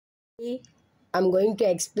Today, I'm going to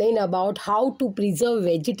explain about how to preserve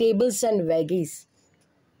vegetables and veggies.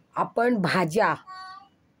 आपण भाज्या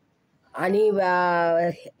आणि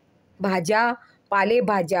भाज्या,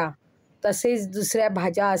 पालेभाज्या तसेच दुसऱ्या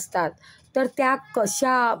भाज्या असतात तर त्या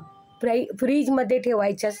कशा फ्रीजमध्ये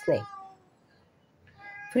ठेवायच्याच नाही.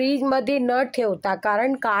 फ्रीजमध्ये न ठेवता,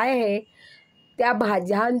 कारण काय आहे, त्या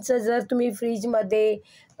भाज्यांचं जर तुम्ही फ्रीजमध्ये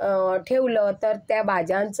ठेवलं तर त्या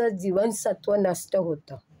भाज्यांचं जीवनसत्व नष्ट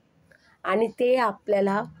होतं आणि ते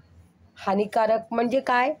आपल्याला हानिकारक, म्हणजे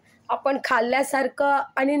काय, आपण खाल्ल्यासारखं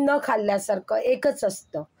आणि न खाल्ल्यासारखं एकच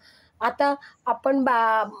असतं. आता आपण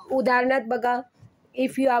उदाहरणार्थ बघा,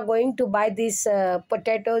 if you R going to by this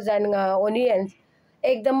potatoes and onions,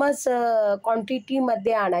 एकदमच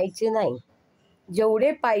क्वांटिटीमध्ये आणायचे नाही.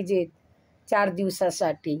 जेवढे पाहिजेत 4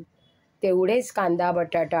 दिवसासाठी तेवढेच कांदा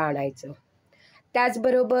बटाटा आणायचं.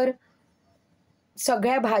 त्याचबरोबर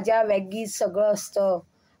सगळ्या भाज्या वेगीज सगळं असतं.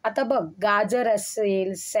 आता बघ, गाजर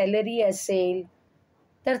असेल, सेलरी असेल,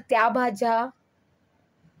 तर त्या भाज्या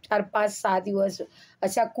 4, 5, 6 दिवस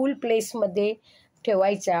अशा कूल प्लेसमध्ये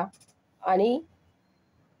ठेवायच्या आणि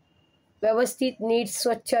व्यवस्थित नीट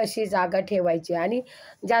स्वच्छ अशी जागा ठेवायची. आणि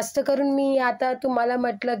जास्त करून मी आता तुम्हाला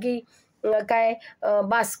म्हटलं की काय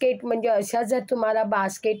बास्केट, म्हणजे अशा जर तुम्हाला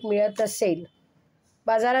बास्केट मिळत असेल,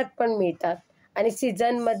 बाजारात पण मिळतात आणि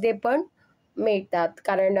सीझनमध्ये पण मिळतात,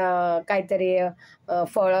 कारण काहीतरी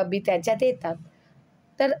फळं बी त्याच्यात येतात.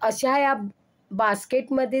 तर अशा या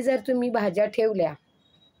बास्केटमध्ये जर तुम्ही भाज्या ठेवल्या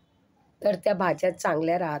तर त्या भाज्या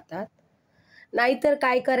चांगल्या राहतात. नाहीतर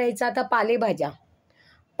काय करायचं, आता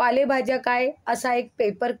पालेभाज्या काय, असा एक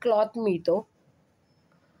पेपर क्लॉथ मिळतो.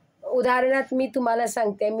 उदाहरणार्थ मी तुम्हाला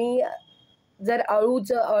सांगते, मी जर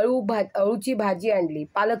अळूची भाजी आणली,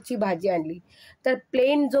 पालकची भाजी आणली, तर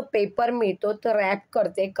प्लेन जो पेपर मिळतो तो रॅप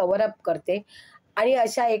करते, कव्हरअप करते आणि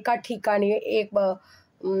अशा एका ठिकाणी एक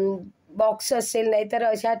बॉक्स असेल, नाही तर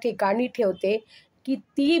अशा ठिकाणी ठेवते की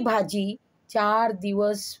ती भाजी 4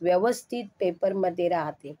 दिवस व्यवस्थित पेपरमध्ये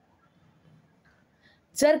राहते.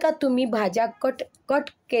 जर का तुम्ही भाज्या कट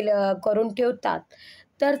करून ठेवतात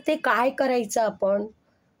तर ते काय करायचं, आपण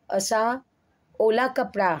असा ओला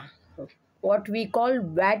कपडा, what we call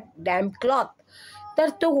watt damp cloth, तर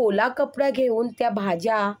तो ओला कपडा घेऊन त्या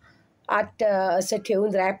भाज्या आत असं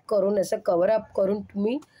ठेवून रॅप करून असं कव्हरअप करून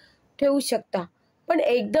तुम्ही ठेवू शकता. पण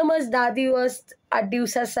एकदमच 10 दिवस 8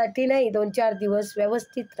 दिवसासाठी नाही, 2-4 दिवस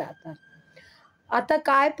व्यवस्थित राहतात. आता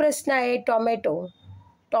काय प्रश्न आहे,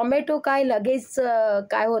 टोमॅटो काय लगेच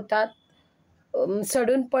काय होतात,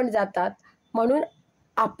 सडून पण जातात. म्हणून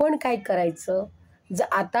आपण काय करायचं,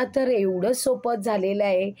 आता तर एवढं सोपं झालेलं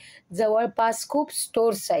आहे, जवळपास खूप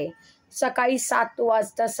स्टोर्स आहे. सकाळी 7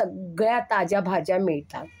 वाजता सगळ्या ताज्या भाज्या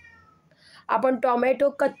मिळतात. आपण टोमॅटो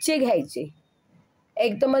कच्चे घ्यायचे,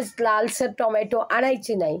 एकदमच लालसर टोमॅटो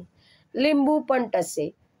आणायचे नाही. लिंबू पण तसे,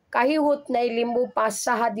 काही होत नाही, लिंबू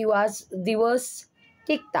 5-6 दिवस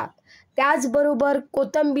टिकतात. त्याचबरोबर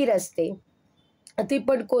कोथिंबीर असते, ती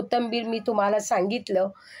पण कोथिंबीर मी तुम्हाला सांगितलं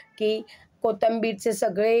की कोथिंबीरचे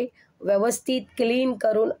सगळे व्यवस्थित क्लीन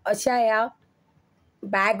करून अशा या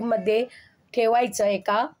बॅगमध्ये ठेवायचं,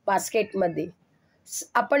 एका बास्केटमध्ये.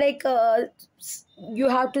 आपण एक you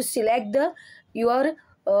have to select your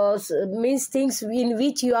means things in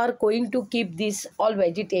which you R going to keep this all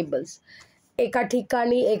vegetables. एका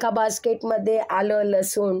ठिकाणी एका बास्केटमध्ये आलं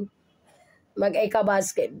लसूण, मग एका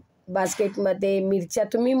बास्केटमध्ये मिरच्या.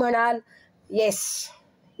 तुम्ही म्हणाल yes,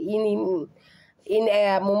 in in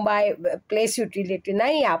Mumbai place utility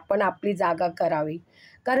नाही, आपण आपली जागा करावी.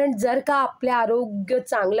 कारण जर का आपले आरोग्य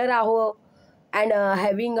चांगलं राहावं and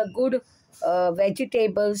having a good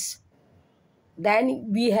vegetables, then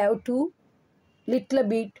we have to little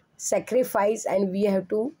bit sacrifice and we have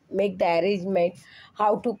to make the arrangement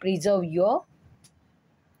how to preserve your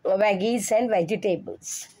veggies and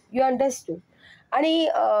vegetables. You understood? आणि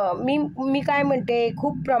मी काय म्हणते,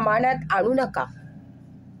 खूप प्रमाणात आणू नका,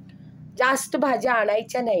 जास्त भाज्या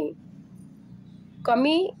आणायच्या नाही,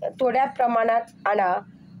 कमी थोड्या प्रमाणात आणा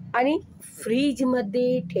आणि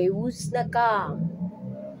फ्रीजमध्ये ठेवूच नका.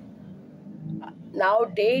 नाव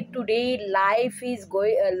day to day life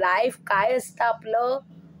life काय असतं आपलं,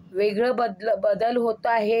 वेगळं बदल होत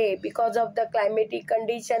आहे because of the climatic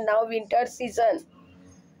condition. Now winter season.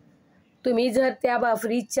 तुम्ही जर त्या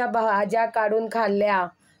फ्रीजच्या भाज्या काढून खाल्ल्या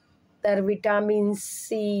तर विटॅमिन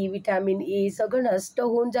सी, विटॅमिन ए सगळं नष्ट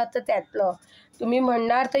होऊन जातं त्यातलं. तुम्ही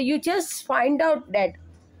म्हणणार, तर you just find out that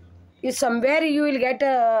you somewhere you will get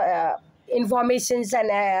informations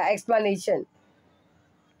and explanation.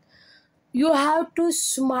 You have to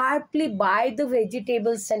smartly buy the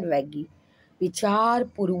vegetables and veggies.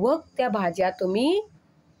 विचारपूर्वक त्या भाज्या तुम्ही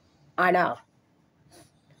आणा.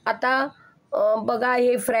 आता बघा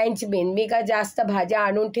हे फ्रेंच बीन, मी काय जास्त भाज्या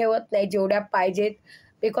आणून ठेवत नाही जेवढ्या पाहिजेत,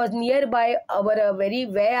 because near by our very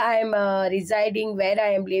wear I am रिझायडिंग, wear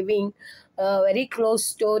I am living, very close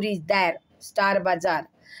store is there, star बाजार.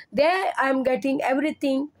 There I am getting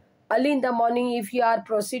everything early in the morning. If you are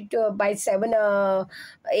proceed by 7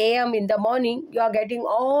 a.m. in the morning, you are getting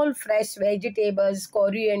all fresh vegetables,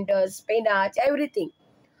 coriander, spinach, everything.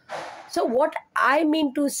 So what I mean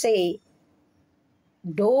to say,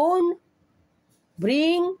 don't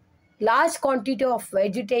bring large quantity of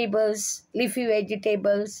vegetables, leafy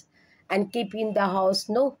vegetables, and keep in the house.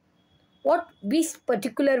 No. What this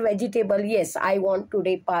particular vegetable? Yes, I want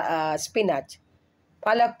today spinach.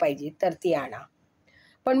 पालक पाहिजे तर ती आणा.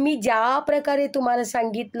 पण मी ज्या प्रकारे तुम्हाला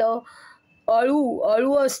सांगितलं,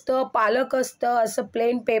 अळू असतं, पालक असतं, असं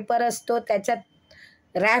प्लेन पेपर असतो,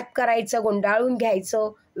 त्याच्यात रॅप करायचं, गुंडाळून घ्यायचं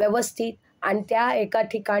व्यवस्थित आणि त्या एका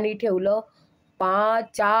ठिकाणी ठेवलं.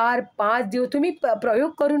 4-5 दिवस तुम्ही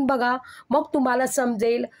प्रयोग करून बघा, मग तुम्हाला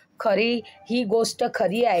समजेल खरी ही गोष्ट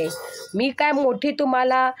खरी आहे. मी काय मोठी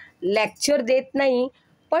तुम्हाला लेक्चर देत नाही,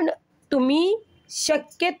 पण तुम्ही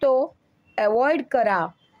शक्यतो अवॉइड करा.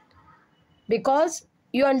 Because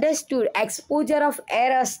you understood exposure of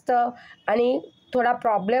air असतं आणि थोडा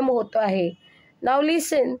प्रॉब्लेम होतो आहे. Now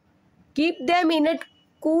listen, keep them in a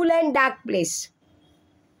cool and dark place.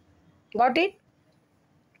 Got it?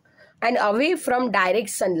 And away from direct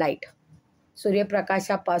sunlight.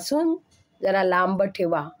 सूर्यप्रकाशापासून जरा लांब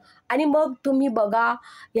ठेवा आणि मग तुम्ही बघा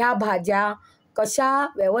ह्या भाज्या कशा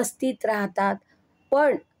व्यवस्थित राहतात.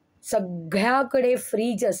 पण सगळ्याकडे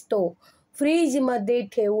फ्रीज असतो. फ्रीजमध्ये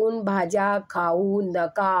ठेवून भाज्या खाऊ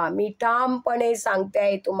नका. मी ठामपणे सांगते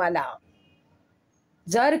आहे तुम्हाला.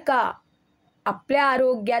 जर का आपल्या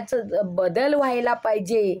आरोग्याचं बदल व्हायला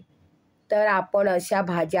पाहिजे तर आपण अशा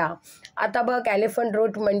भाज्या, आता बघ एलिफंट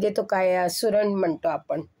रूट म्हणजे तो काय सुरण म्हणतो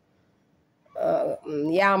आपण,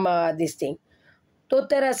 याम दिसते तो,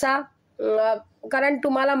 तर असा कारण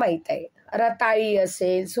तुम्हाला माहीत आहे रताळी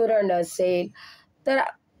असेल, सुरण असेल, तर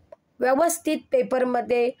व्यवस्थित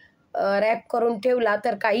पेपरमध्ये रॅप करून ठेवला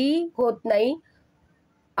तर काही होत नाही,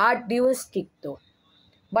 8 दिवस टिकतो.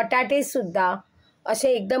 बटाटेसुद्धा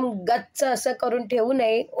असे एकदम गच्च असं करून ठेवू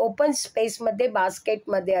नये. ओपन स्पेसमध्ये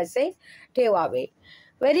बास्केटमध्ये असे ठेवावे.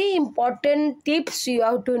 Very important tips you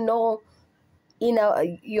have to know in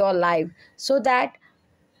your life, so that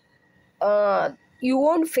you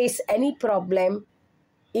won't face any problem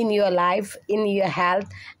in your life, in your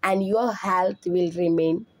health, and your health will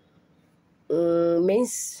remain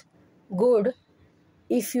means good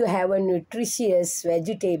if you have a nutritious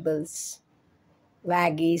vegetables,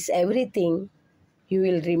 veggies, everything. You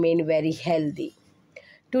will remain very healthy.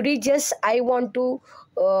 Today just I want to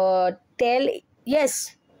tell,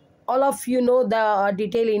 yes, all of you know the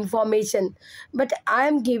detailed information, but I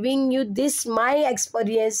am giving you this my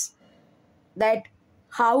experience, that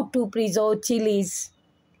how to preserve chilies,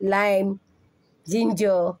 lime,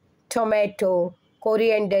 ginger, tomato,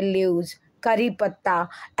 coriander leaves, curry patta,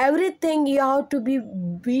 everything. You have to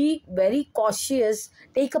be very cautious,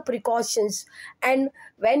 take a precautions. And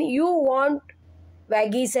when you want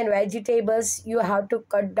veggies and vegetables, you have to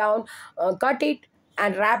cut it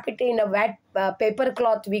and wrap it in a wet paper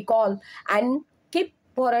cloth we call, and keep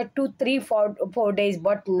for a 2 3 4 days,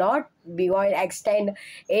 but not beyond extend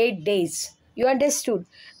 8 days. You understood?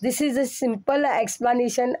 This is a simple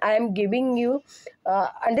explanation I am giving you.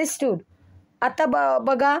 Understood? आता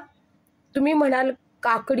बघा, तुम्ही म्हणाल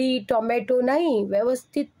काकडी tomato नाही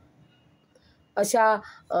व्यवस्थित अशा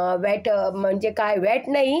weight, म्हणजे काय वेट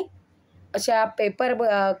नाही, अशा पेपर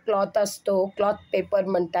क्लॉथ असतो, क्लॉथ पेपर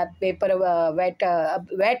म्हणतात, पेपर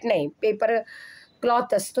वेट नाही, पेपर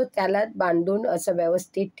क्लॉथ असतो, त्याला बांधून असं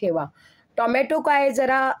व्यवस्थित ठेवा. टोमॅटो काय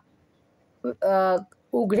जरा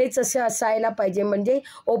उघडेच असे असायला पाहिजे, म्हणजे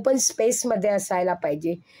ओपन स्पेसमध्ये असायला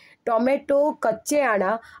पाहिजे. टोमॅटो कच्चे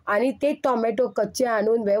आणा आणि ते टोमॅटो कच्चे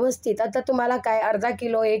आणून व्यवस्थित, आता तुम्हाला काय अर्धा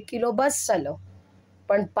किलो 1 किलो बस झालं,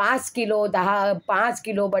 पण 5 किलो 5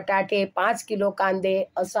 किलो बटाटे, 5 किलो कांदे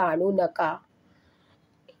असं आणू नका.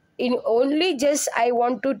 In only just I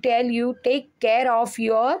want to tell you, take care of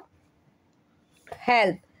your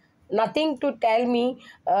health. Nothing to tell me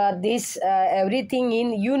this everything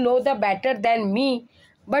in, you know the better than me,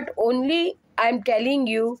 but only I'm telling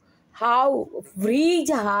you how.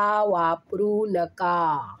 Fridge हा वापरू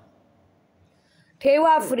नका.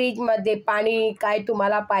 ठेवा फ्रीजमध्ये पाणी काय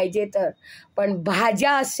तुम्हाला पाहिजे तर, पण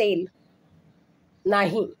भाज्या असेल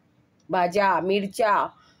नाही. भाज्या, मिरच्या,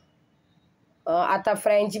 आता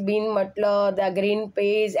फ्रेंच बीन म्हटलं, the green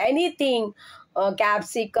page, anything,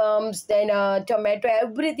 capsicums, then tomato,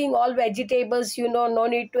 everything, all vegetables, no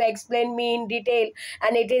need to explain me in detail.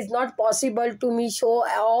 And it is not possible to me show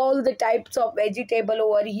all the types of vegetable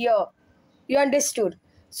over here. You understood?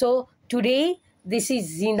 So today this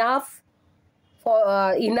is enough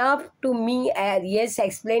to me. Yes,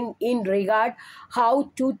 explain in regard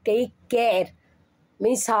how to take care,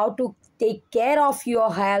 means how to take care of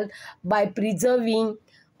your health by preserving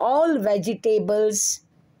all vegetables,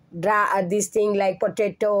 this thing like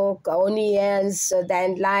potato, onions,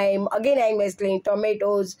 then lime, again I'm explaining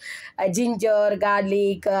tomatoes, ginger,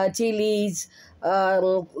 garlic, chilies,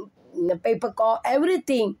 peppercorn,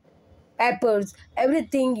 everything, peppers,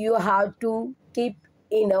 everything you have to keep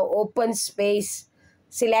in an open space.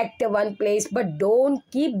 Select one place, but don't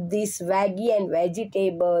keep this veggie and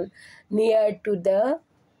vegetable near to the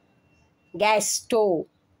gas stove.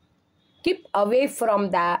 Keep away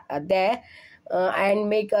from that there, and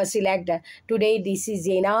make a select. Today this is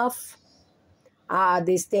enough.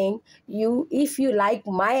 This thing, you, if you like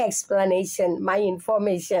my explanation, my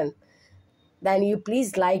information, then you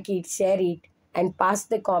please like it, share it, and pass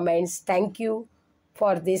the comments. Thank you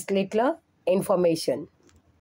for this little information.